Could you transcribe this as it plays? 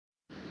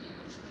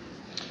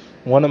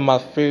One of my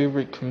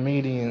favorite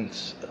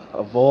comedians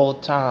of all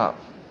time,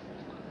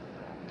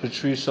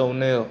 Patrice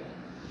O'Neal.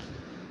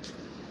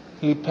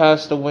 He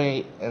passed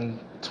away in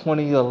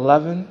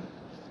 2011,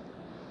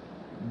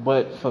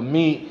 but for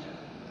me,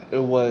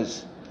 it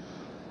was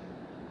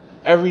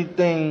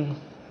everything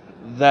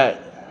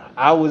that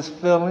I was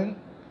feeling.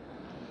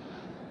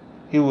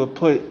 He would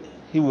put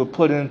he would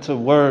put into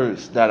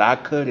words that I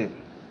couldn't.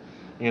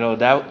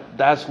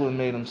 That's what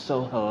made him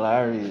so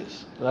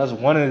hilarious. That's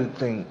one of the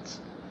things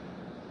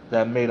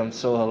that made him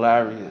so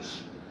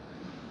hilarious.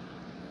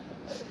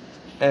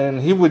 And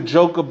he would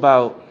joke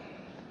about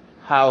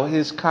how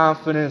his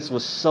confidence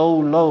was so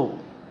low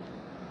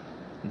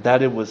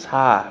that it was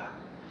high.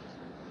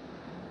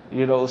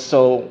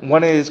 So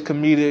one of his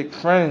comedic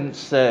friends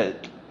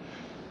said,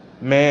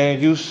 "Man,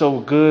 you so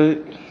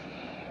good,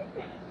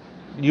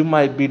 you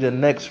might be the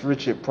next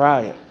Richard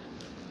Pryor."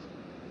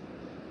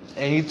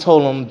 And he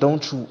told him,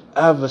 "Don't you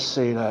ever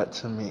say that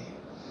to me."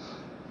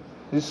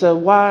 He said,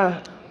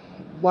 "Why?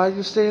 Why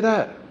you say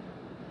that?"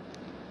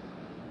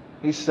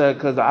 He said,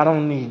 "Because I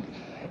don't need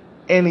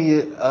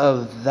any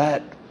of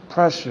that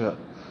pressure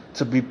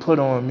to be put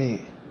on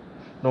me.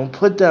 Don't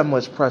put that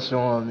much pressure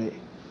on me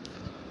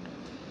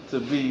to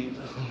be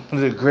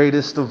the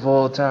greatest of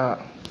all time."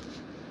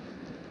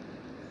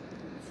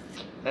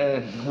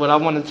 And what I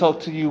want to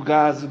talk to you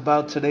guys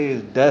about today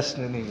is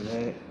destiny,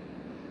 man.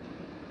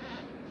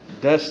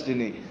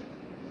 Destiny.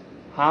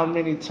 How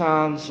many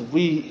times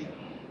we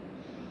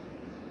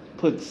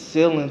put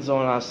ceilings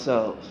on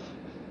ourselves.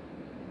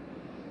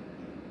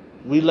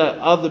 We let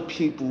other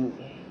people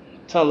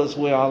tell us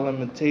where our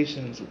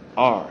limitations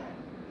are.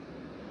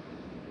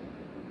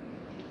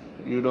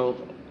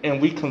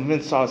 And we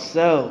convince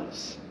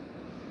ourselves.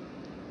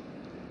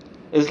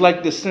 It's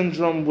like the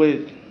syndrome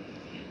with,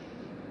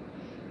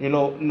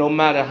 no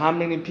matter how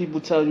many people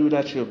tell you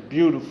that you're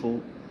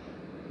beautiful,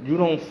 you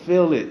don't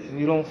feel it.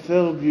 You don't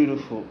feel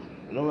beautiful.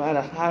 No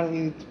matter how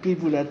many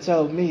people that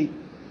tell me,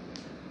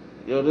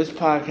 this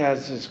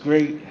podcast is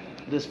great.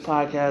 This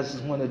podcast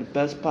is one of the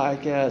best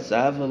podcasts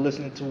I ever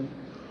listened to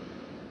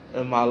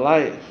in my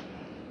life.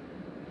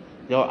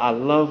 I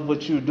love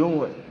what you're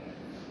doing.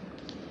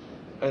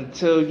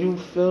 Until you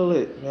feel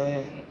it,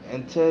 man.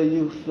 Until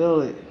you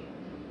feel it.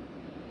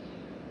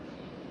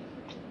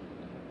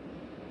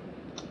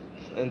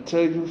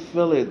 Until you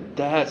feel it,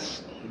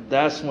 that's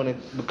when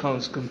it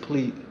becomes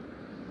complete.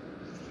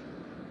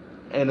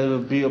 And it'll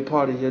be a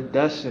part of your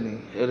destiny.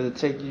 It'll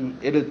take you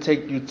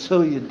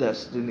to your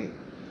destiny.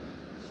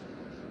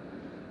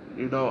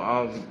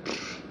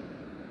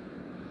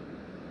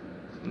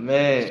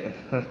 Man.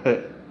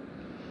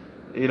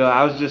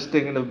 I was just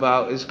thinking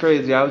about, it's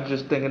crazy, I was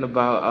just thinking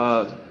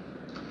about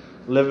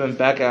living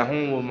back at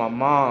home with my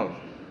mom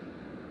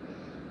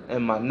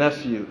and my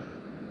nephew.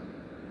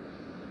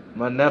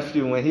 My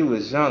nephew, when he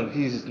was young,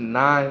 he's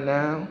 9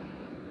 now.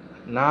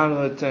 9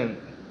 or 10.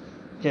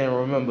 Can't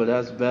remember,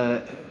 that's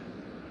bad.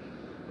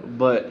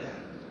 But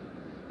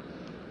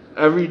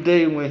every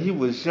day when he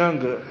was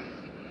younger,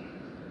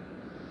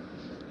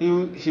 he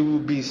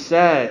would be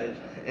sad.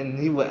 And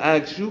he would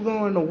ask, "You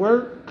going to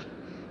work?"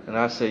 And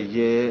I say,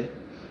 "Yeah."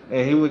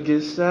 And he would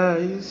get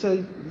sad. He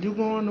said, "You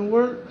going to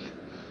work?"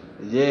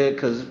 "Yeah,"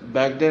 because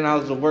back then I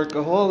was a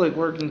workaholic,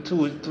 working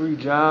 2 or 3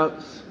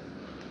 jobs.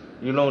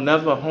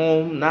 Never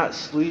home, not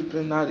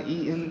sleeping, not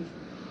eating,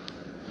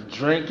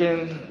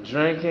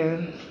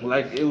 drinking,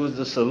 like it was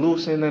the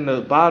solution in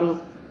the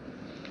bottle.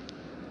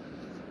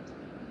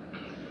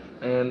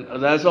 And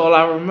that's all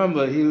I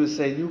remember. He would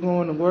say, "You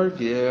going to work?"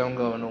 "Yeah, I'm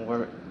going to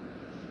work."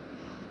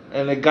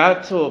 And it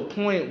got to a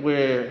point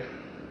where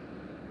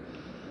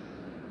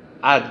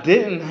I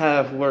didn't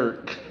have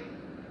work.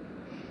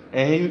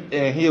 And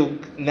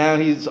now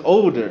he's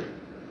older.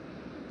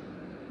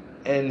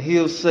 And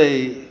he'll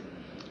say,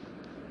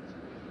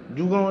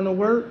 "You going to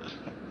work?"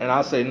 And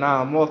I'll say,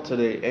 "Nah, I'm off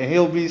today." And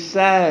he'll be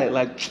sad,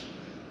 like,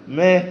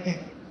 "Man,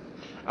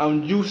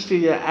 I'm used to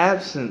your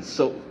absence.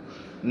 So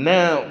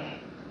now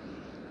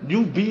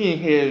you being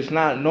here is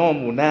not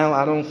normal. Now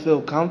I don't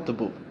feel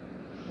comfortable.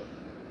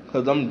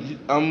 Because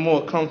I'm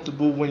more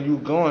comfortable when you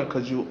gone,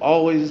 because you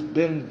always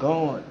been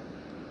gone.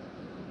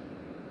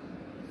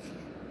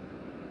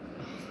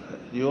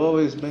 You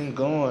always been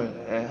gone."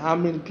 And how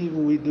many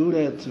people we do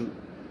that to?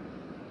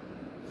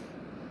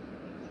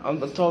 I'm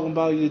talking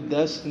about your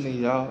destiny,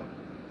 y'all.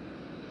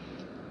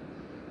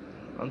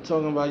 I'm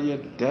talking about your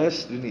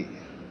destiny.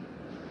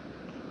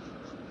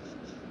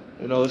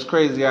 It's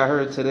crazy. I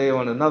heard today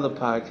on another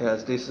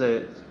podcast, they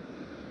said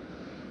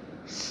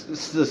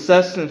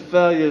success and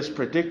failure is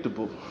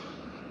predictable.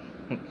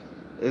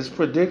 It's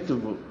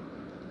predictable.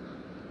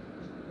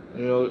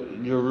 Your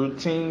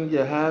routine,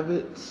 your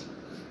habits,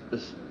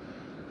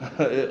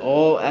 it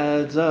all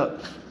adds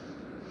up.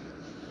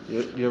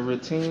 Your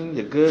routine,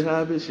 your good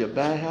habits, your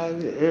bad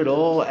habits, it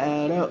all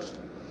add up.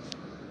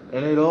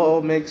 And it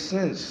all makes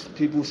sense.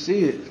 People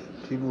see it.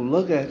 People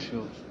look at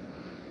you.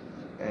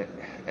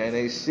 And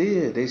they see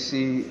it. They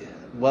see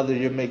whether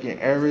you're making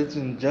errors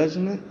in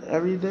judgment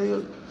every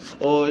day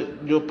or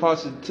you're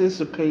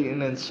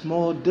participating in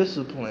small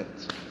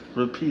disciplines.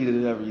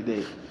 repeated every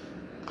day.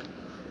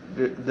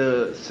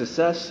 The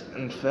success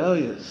and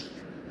failures.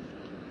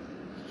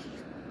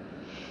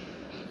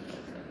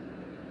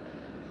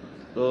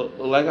 So,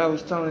 like I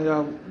was telling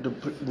y'all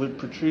with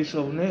Patrice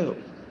O'Neal,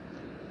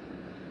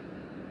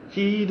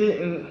 he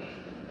didn't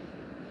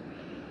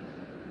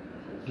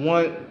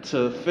want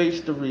to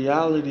face the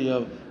reality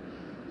of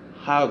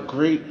how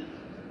great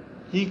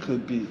he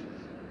could be.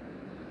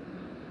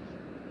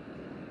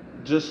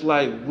 Just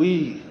like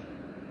we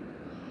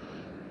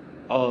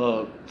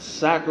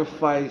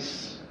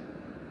sacrifice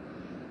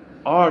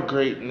our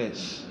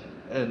greatness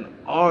and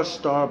our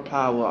star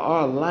power,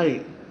 our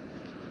light,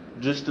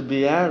 just to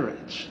be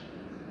average.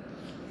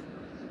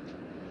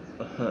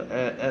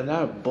 And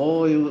that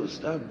boils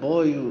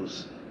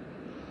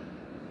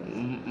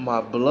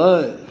my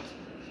blood.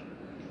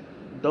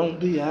 Don't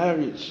be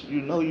average.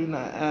 You know you're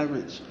not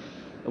average.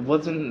 It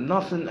wasn't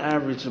nothing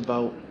average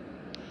about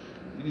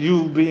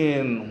you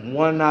being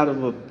one out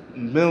of a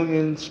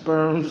million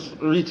sperms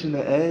reaching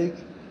the egg.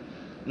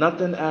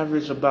 Nothing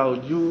average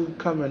about you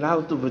coming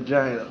out the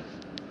vagina.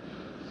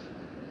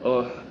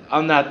 Or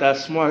I'm not that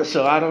smart,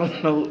 so I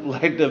don't know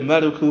like the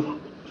medical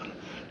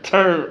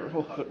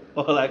term.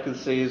 All I can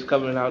say is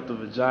coming out the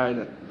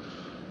vagina.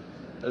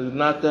 It's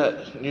not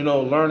that,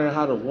 learning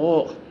how to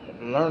walk,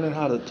 learning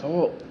how to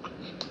talk.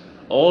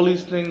 All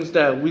these things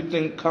that we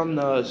think come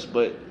to us,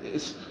 but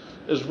it's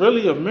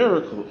really a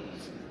miracle.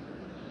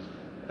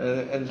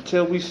 And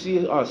until we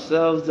see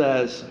ourselves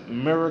as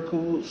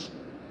miracles,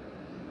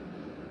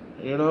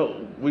 we're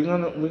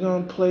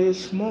gonna play it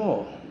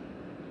small.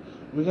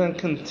 We're gonna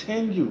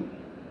continue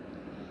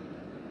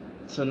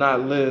to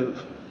not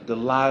live the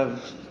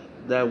lives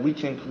that we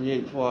can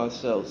create for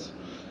ourselves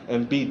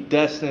and be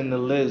destined to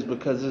live,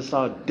 because it's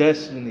our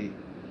destiny.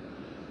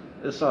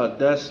 It's our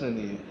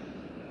destiny.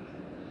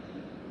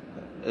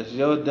 It's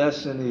your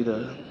destiny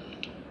to,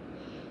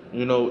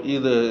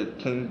 either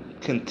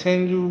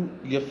continue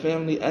your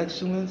family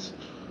excellence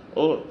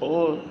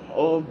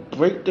or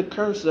break the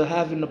curse of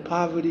having the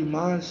poverty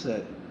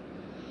mindset.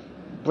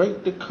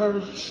 Break the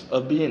curse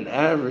of being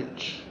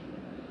average.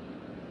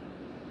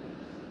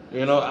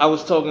 I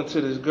was talking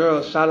to this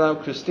girl, shout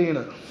out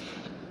Christina.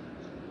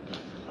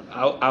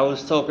 I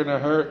was talking to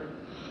her,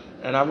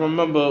 and I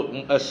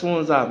remember as soon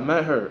as I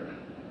met her,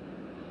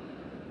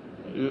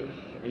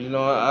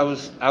 I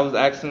was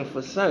asking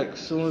for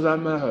sex. As soon as I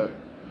met her,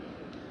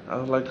 I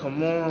was like,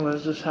 "Come on,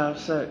 let's just have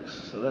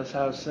sex. Let's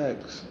have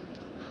sex."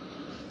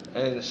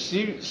 And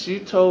she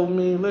told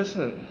me,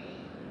 "Listen,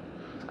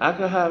 I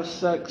could have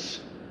sex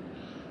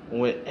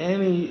with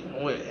any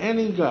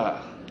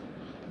guy,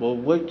 but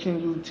what can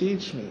you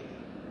teach me?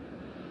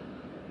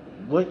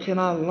 What can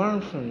I learn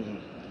from you?"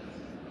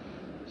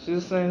 She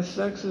was saying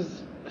sex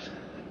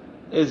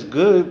is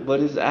good, but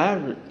it's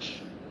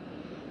average.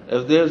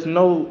 If there's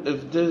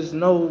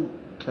no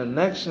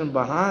connection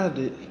behind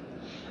it,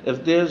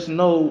 if there's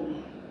no,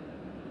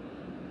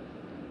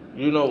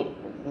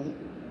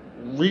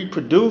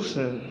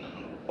 reproducing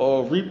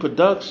or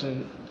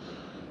reproduction,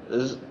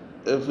 if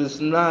it's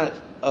not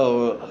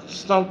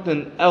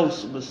something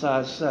else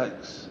besides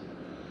sex,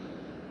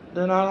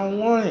 then I don't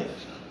want it.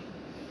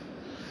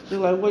 She's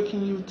like, "What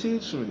can you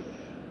teach me?"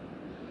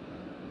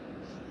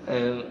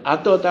 And I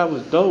thought that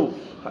was dope.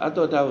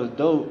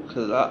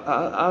 Because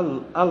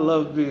I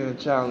love being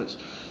challenged.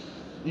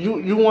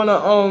 You wanna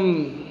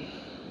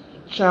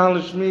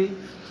challenge me?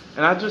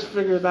 And I just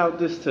figured out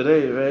this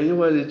today, man. You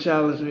wanted to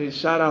challenge me?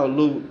 Shout out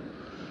Lou.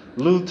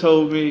 Lou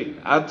told me.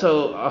 I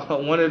told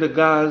one of the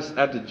guys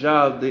at the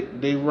job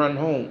they run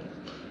home.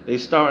 They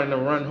starting to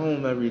run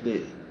home every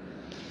day.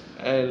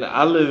 And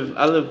I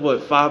live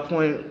what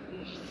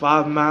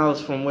 5.5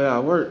 miles from where I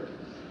work.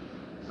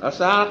 I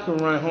said, "I can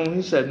run home."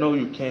 He said, "No,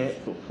 you can't."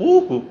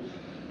 Woo.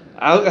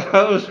 I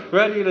was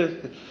ready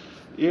to,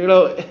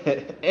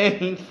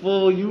 in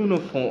full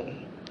uniform,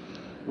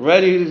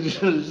 ready to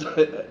just,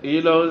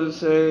 to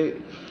say,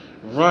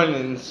 run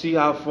and see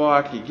how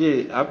far I could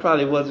get. I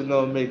probably wasn't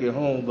going to make it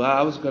home, but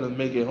I was going to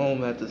make it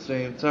home at the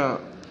same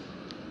time.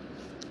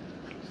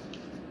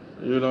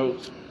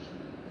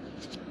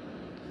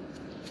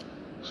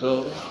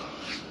 So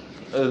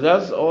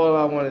that's all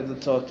I wanted to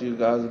talk to you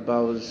guys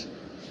about is,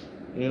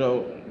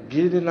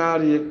 getting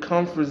out of your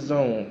comfort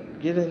zone,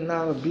 getting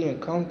out of being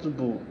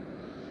comfortable,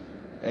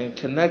 and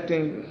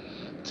connecting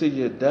to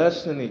your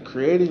destiny,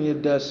 creating your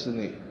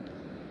destiny.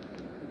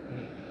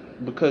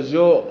 Because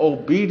your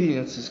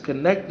obedience is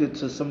connected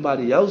to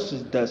somebody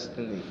else's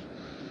destiny.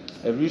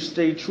 If you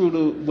stay true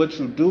to what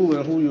you do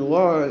and who you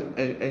are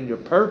and your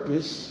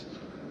purpose,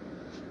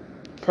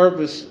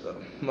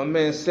 my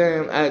man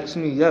Sam asked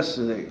me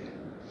yesterday.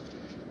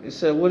 He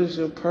said, "What is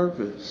your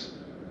purpose?"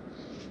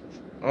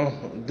 "Oh,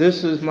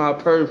 this is my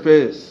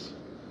purpose.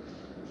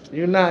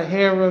 You're not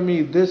hearing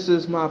me. This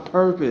is my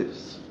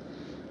purpose.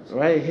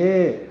 Right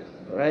here,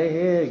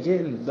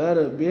 getting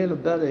better, being a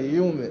better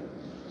human.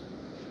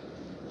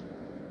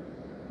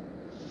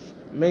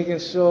 Making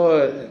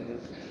sure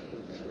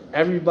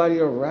everybody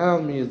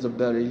around me is a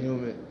better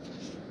human.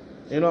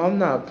 I'm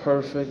not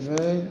perfect,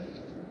 man.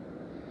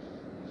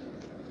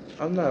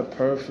 I'm not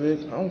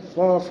perfect. I'm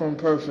far from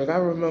perfect. I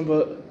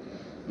remember,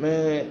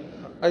 man,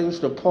 I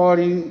used to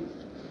party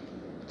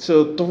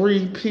till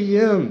 3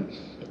 p.m.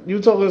 You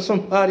talking to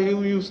somebody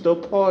who used to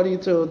party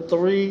till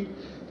 3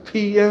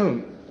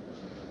 p.m.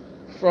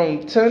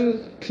 From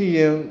 10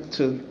 p.m.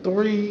 to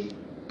 3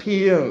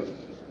 p.m.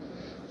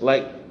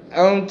 Like,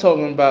 I'm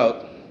talking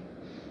about,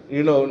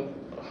 you know,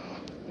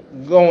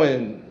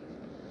 going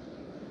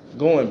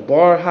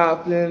bar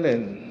hopping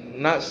and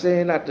not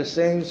staying at the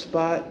same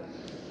spot,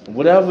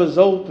 whatever's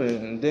open,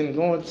 and then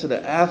going to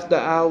the after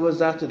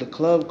hours after the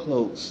club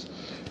closed.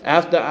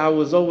 After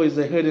hours always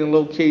a hidden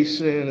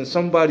location in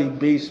somebody's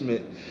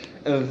basement,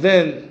 and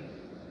then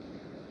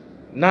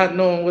not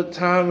knowing what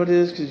time it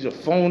is because your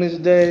phone is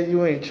dead,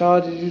 you ain't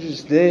charging, you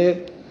just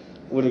there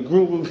with a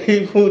group of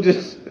people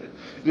just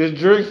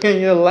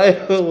drinking your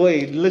life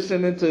away,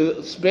 listening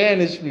to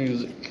Spanish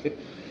music.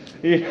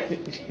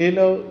 You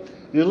know,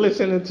 you're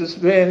listening to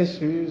Spanish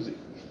music.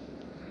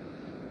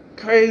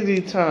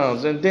 Crazy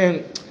times. And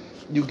then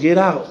you get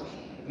out.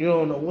 You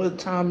don't know what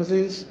time it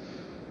is.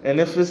 And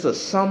if it's a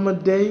summer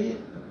day,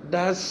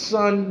 that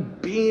sun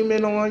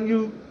beaming on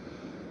you,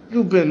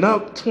 you've been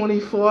up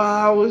 24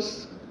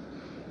 hours.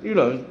 You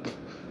done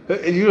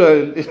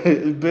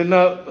been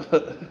up,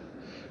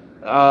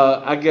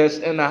 I guess,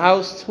 in the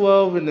house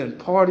 12 and then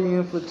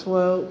partying for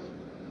 12.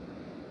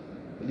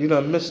 You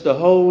done missed the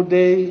whole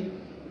day.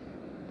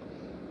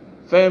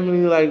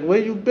 Family like, where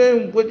you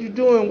been? What you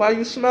doing? Why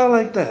you smell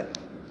like that?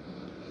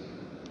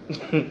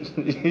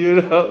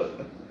 you know,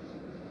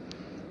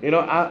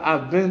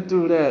 I've been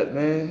through that,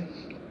 man.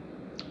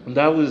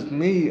 That was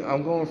me.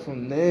 I'm going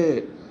from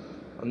there.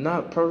 I'm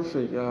not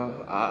perfect,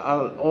 y'all.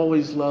 I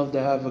always love to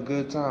have a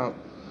good time.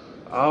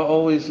 I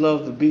always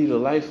love to be the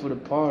life of the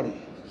party.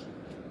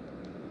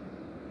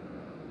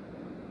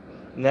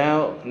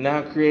 Now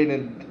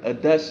creating a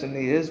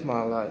destiny is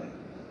my life.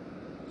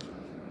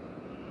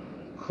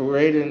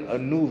 Creating a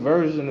new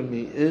version of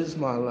me is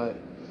my life.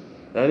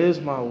 That is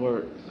my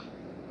work.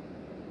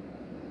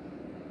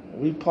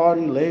 We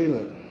party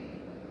later.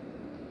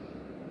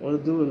 We'll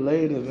do it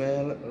later,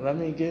 man. Let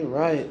me get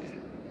right.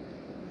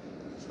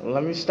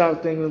 Let me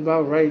stop thinking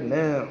about right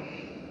now.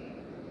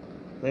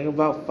 Think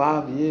about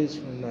 5 years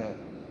from now.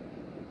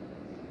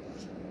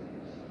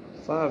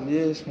 5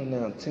 years from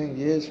now, 10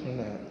 years from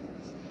now.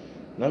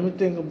 Let me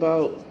think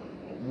about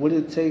what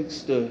it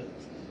takes to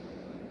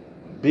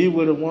be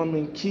with a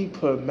woman, keep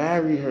her,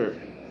 marry her,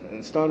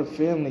 and start a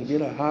family,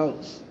 get a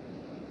house.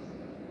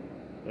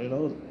 You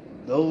know,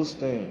 those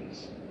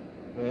things,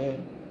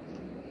 man.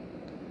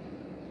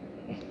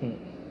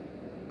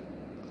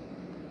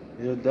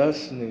 Your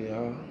destiny,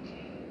 y'all.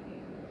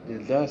 Your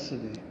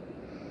destiny.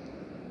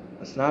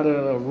 It's not a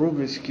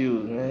Rubik's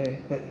Cube,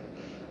 man.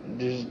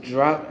 Just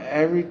drop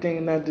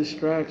everything that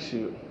distracts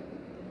you.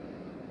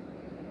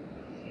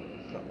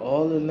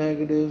 All the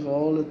negative,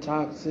 all the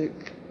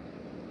toxic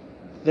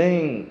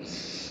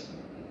things,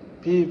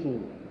 people,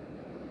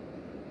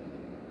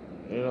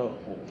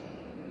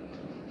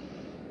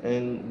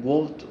 and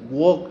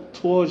walk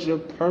towards your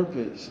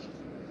purpose.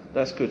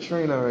 That's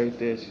Katrina right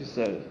there. She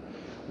said,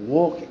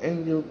 walk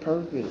in your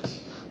purpose.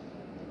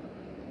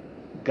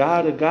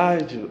 God will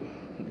guide you.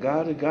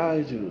 God will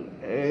guide you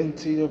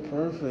into your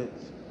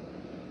purpose.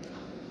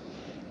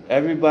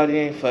 Everybody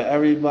ain't for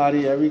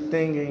everybody.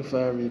 Everything ain't for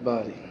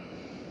everybody.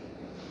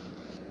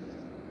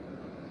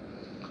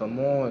 Come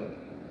on.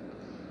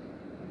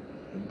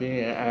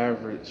 Being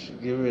average.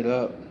 Give it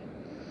up.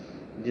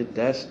 Your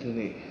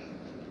destiny.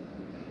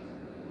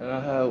 And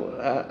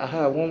I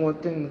had one more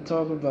thing to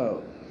talk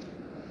about.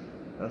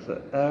 That's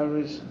an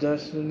average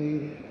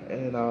destiny,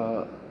 and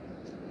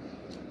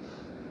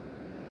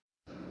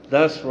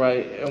that's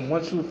right. And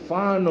once you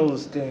find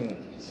those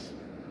things,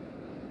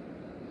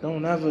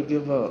 don't ever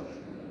give up.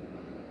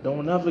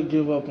 Don't ever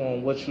give up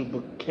on what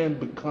you can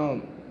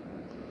become.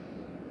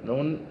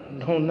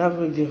 Don't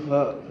never give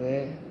up,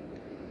 man.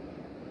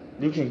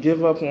 You can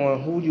give up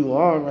on who you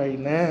are right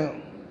now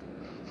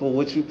for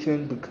what you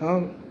can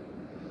become.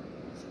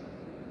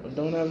 But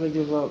don't ever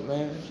give up,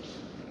 man.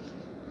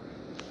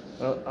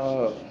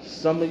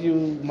 Some of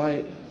you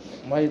might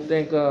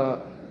think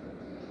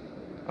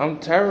I'm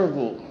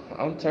terrible.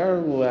 I'm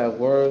terrible at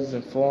words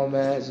and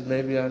formats.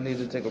 Maybe I need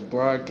to take a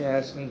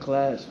broadcasting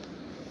class.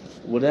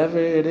 Whatever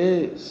it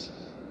is,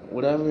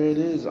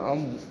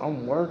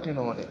 I'm working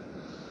on it.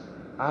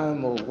 I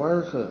am a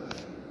worker.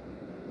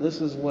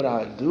 This is what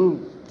I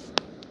do.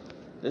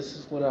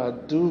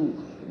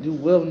 You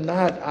will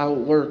not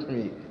outwork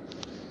me.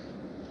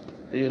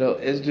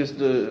 It's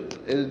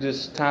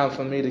just time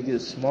for me to get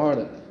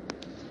smarter.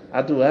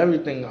 I do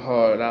everything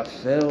hard. I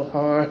fail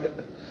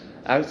hard.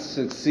 I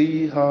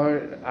succeed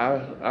hard.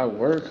 I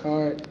work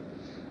hard.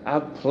 I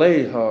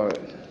play hard.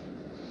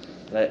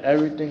 Like,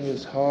 everything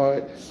is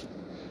hard.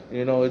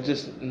 It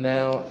just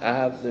now I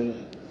have to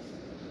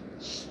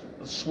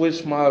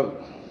switch my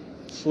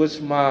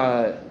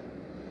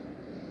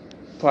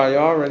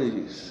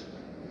priorities.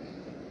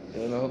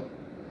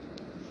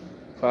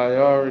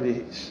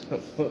 Priorities.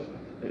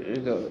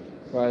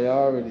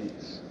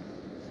 Priorities.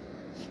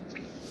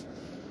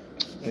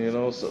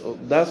 So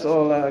that's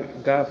all I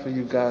got for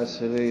you guys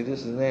today.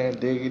 This is Aaron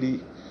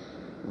Diggity,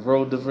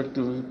 Road to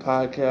Victory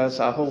podcast.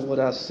 I hope what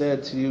I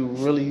said to you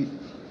really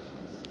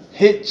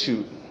hit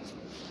you.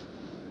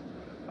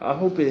 I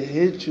hope it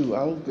hit you. I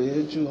hope it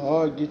hit you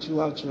hard, get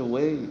you out your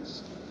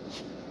ways.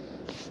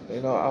 I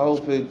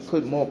hope it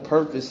put more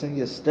purpose in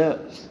your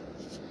steps.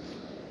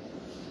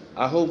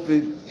 I hope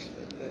I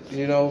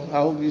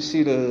hope you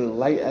see the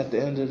light at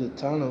the end of the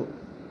tunnel.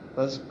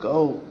 Let's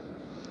go.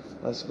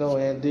 Let's go.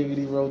 And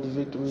Diggity Road to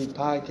Victory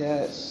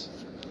podcast.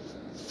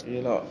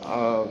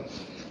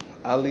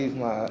 I leave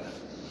my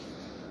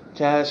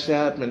Cash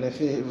App, and if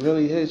it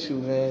really hits you,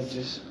 man,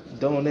 just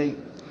donate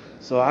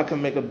so I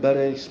can make a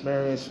better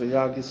experience for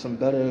y'all, get some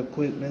better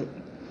equipment,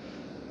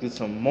 get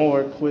some more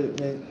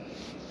equipment,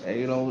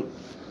 and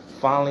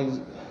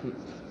finally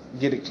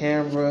get a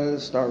camera,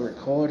 start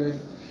recording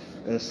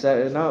and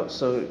setting up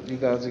so you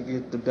guys will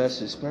get the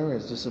best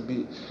experience.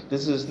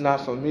 This is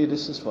not for me,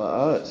 this is for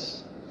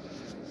us.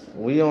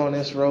 We on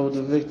this road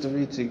to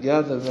victory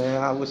together, man.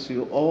 I wish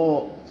you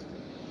all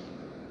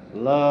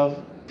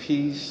love,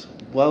 peace,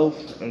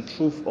 wealth, and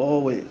truth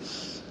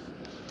always.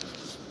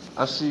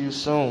 I'll see you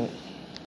soon.